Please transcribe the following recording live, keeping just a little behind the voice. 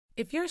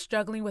If you're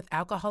struggling with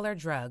alcohol or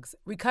drugs,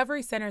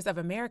 Recovery Centers of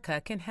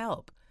America can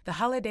help. The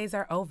holidays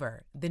are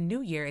over, the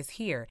new year is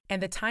here,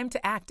 and the time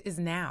to act is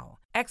now.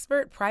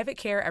 Expert private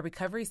care at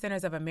Recovery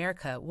Centers of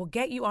America will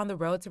get you on the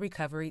road to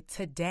recovery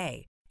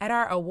today. At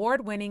our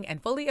award-winning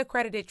and fully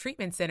accredited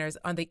treatment centers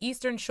on the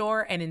Eastern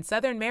Shore and in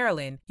Southern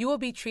Maryland, you will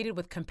be treated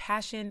with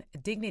compassion,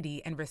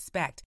 dignity, and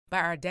respect by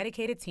our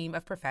dedicated team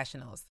of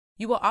professionals.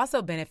 You will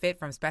also benefit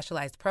from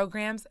specialized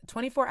programs,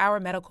 24-hour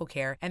medical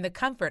care, and the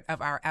comfort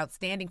of our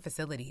outstanding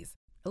facilities.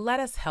 Let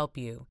us help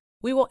you.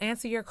 We will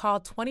answer your call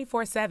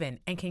 24/7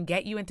 and can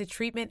get you into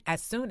treatment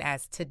as soon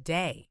as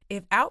today.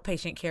 If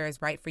outpatient care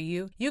is right for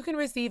you, you can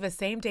receive a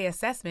same-day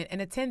assessment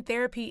and attend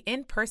therapy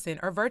in person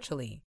or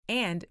virtually.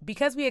 And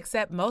because we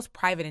accept most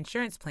private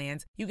insurance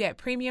plans, you get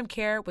premium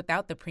care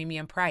without the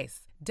premium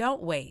price.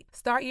 Don't wait.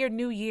 Start your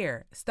new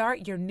year.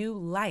 Start your new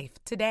life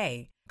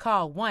today.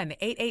 Call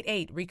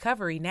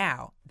 1-888-RECOVERY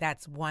now.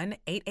 That's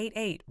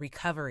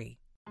 1-888-RECOVERY.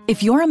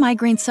 If you're a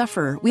migraine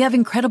sufferer, we have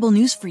incredible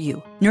news for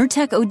you.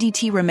 Nurtec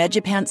ODT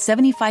Rimegepant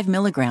 75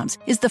 milligrams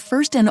is the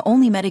first and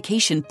only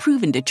medication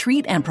proven to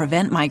treat and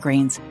prevent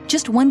migraines.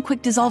 Just one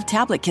quick dissolved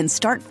tablet can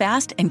start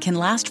fast and can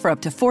last for up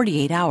to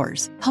 48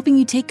 hours, helping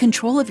you take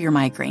control of your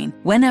migraine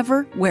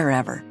whenever,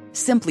 wherever.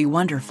 Simply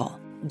wonderful.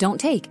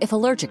 Don't take if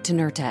allergic to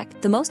Nurtec.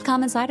 The most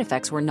common side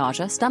effects were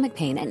nausea, stomach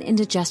pain, and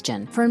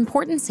indigestion. For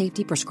important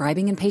safety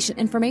prescribing and patient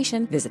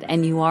information, visit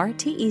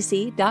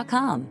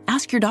NURTEC.com.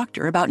 Ask your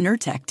doctor about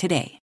Nurtec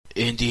today.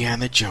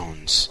 Indyanna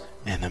Jones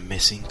and the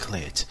Missing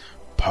Clit,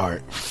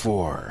 Part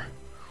 4.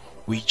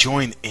 We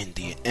join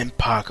Indy and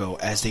Paco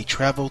as they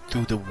travel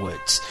through the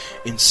woods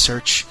in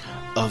search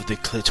of the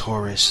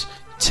Clitoris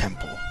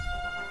Temple.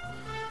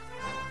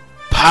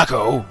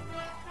 Paco,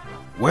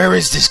 where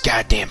is this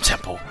goddamn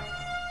temple?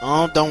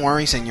 Oh, don't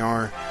worry,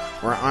 senor.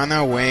 We're on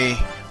our way.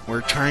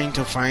 We're trying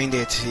to find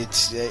it.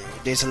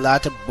 There's a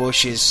lot of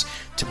bushes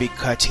to be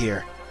cut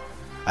here.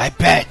 I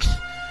bet.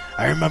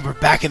 I remember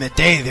back in the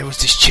day there was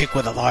this chick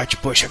with a large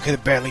bush. I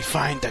could barely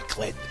find the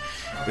clit.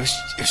 It was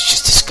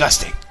just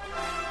disgusting.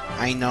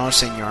 I know,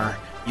 senor.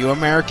 You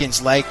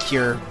Americans like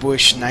your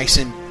bush nice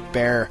and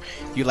bare.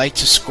 You like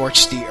to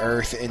scorch the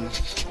earth and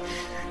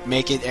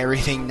make it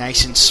everything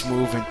nice and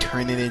smooth and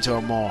turn it into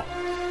a mall.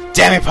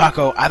 Damn it,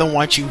 Paco. I don't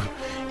want you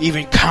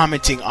even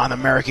commenting on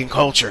American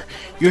culture.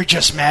 You're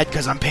just mad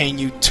because I'm paying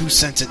you 2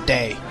 cents a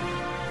day.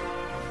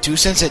 2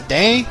 cents a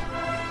day?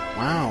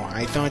 Wow,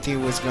 I thought it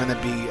was going to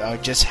be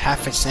just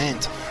half a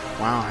cent.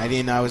 Wow, I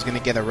didn't know I was going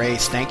to get a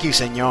raise. Thank you,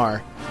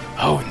 senor.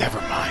 Oh,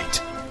 never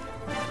mind.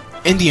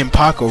 Indy and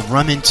Paco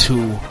run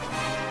into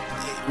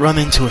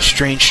a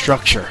strange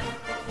structure.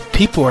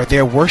 People are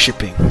there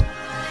worshipping.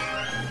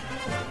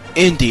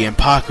 Indy and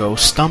Paco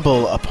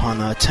stumble upon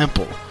a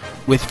temple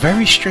with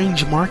very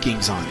strange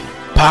markings on it.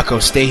 Paco,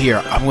 stay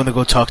here. I'm going to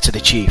go talk to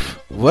the chief.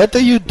 What are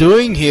you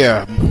doing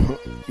here,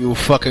 you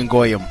fucking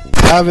goyim?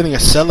 Having a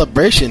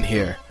celebration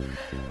here.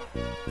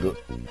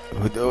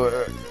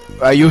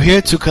 Are you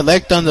here to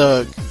collect on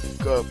the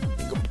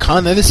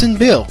Con Edison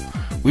bill?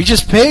 We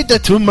just paid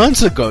that 2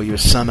 months ago, you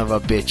son of a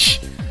bitch.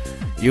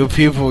 You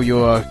people,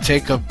 you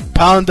take a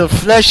pound of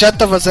flesh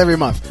out of us every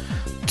month.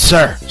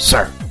 Sir,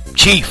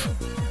 Chief,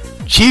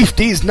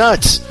 these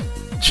nuts.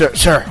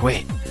 Sir,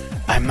 wait.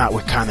 I'm not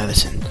with Con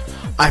Edison.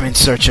 I'm in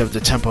search of the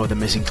Temple of the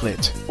Missing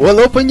Clit. Well,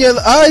 open your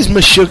eyes,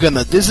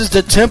 Meshuggah. This is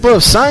the Temple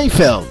of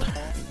Seinfeld.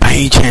 By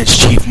any chance,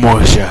 Chief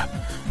Morsha,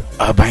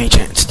 by any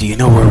chance, do you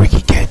know where we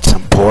could get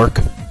some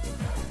pork?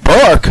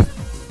 Pork?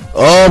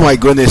 Oh my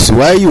goodness,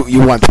 why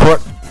you want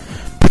pork?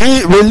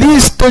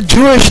 Release the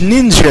Jewish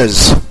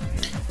ninjas!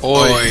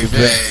 Oy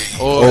vey,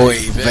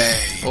 oy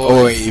vey,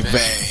 oy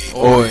vey,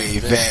 oy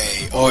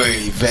vey,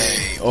 oy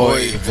vey,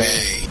 oy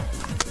vey.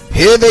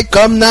 Here they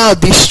come now,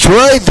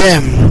 destroy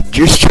them!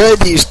 Destroy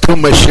these two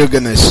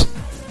Meshuggahs.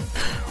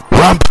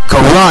 Run,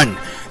 Paco, run!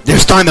 They're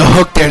starting to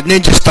hook their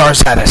ninja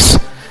stars at us.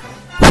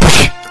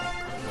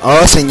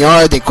 Oh,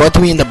 senor, they caught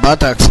me in the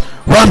buttocks.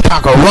 Run,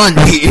 Paco, run!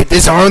 This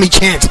is our only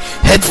chance.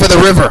 Head for the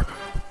river.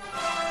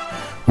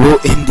 Will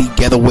Indy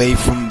get away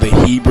from the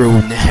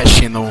Hebrew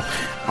National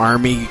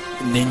Army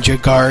ninja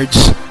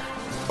guards?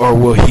 Or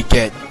will he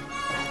get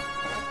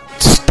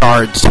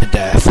starved to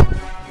death?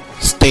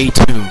 Stay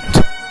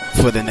tuned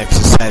for the next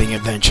exciting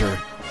adventure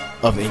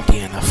of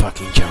Indyanna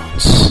fucking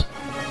Jones.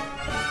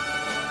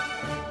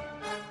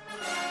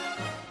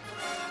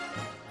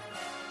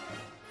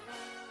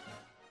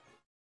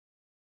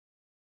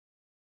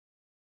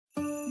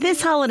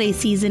 This holiday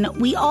season,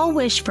 we all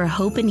wish for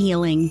hope and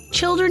healing.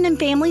 Children and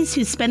families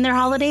who spend their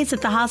holidays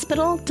at the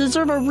hospital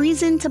deserve a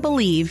reason to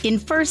believe in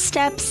first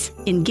steps,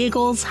 in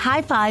giggles,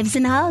 high fives,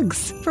 and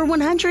hugs. For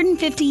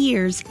 150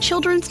 years,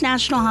 Children's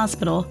National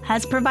Hospital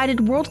has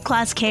provided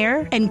world-class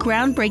care and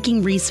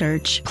groundbreaking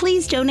research.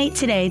 Please donate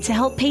today to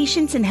help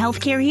patients and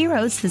healthcare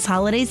heroes this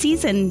holiday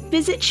season.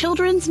 Visit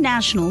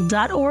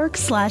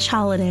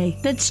childrensnational.org/holiday.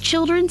 That's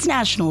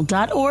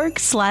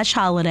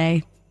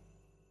childrensnational.org/holiday.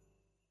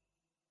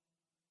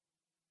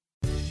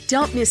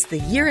 Don't miss the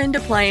year-end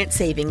appliance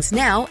savings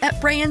now at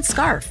Bray &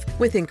 Scarf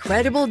with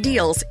incredible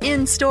deals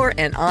in-store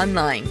and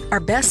online. Our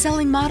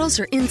best-selling models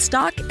are in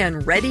stock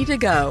and ready to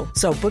go.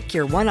 So book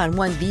your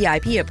one-on-one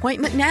VIP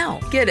appointment now.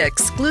 Get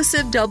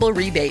exclusive double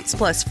rebates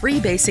plus free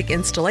basic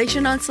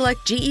installation on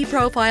select GE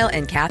Profile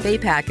and Cafe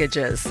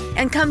packages.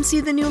 And come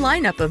see the new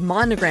lineup of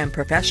Monogram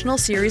Professional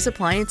Series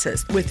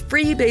appliances with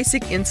free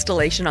basic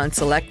installation on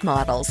select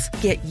models.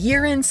 Get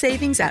year-end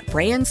savings at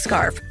Bray &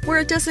 Scarf, where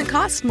it doesn't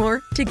cost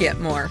more to get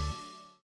more.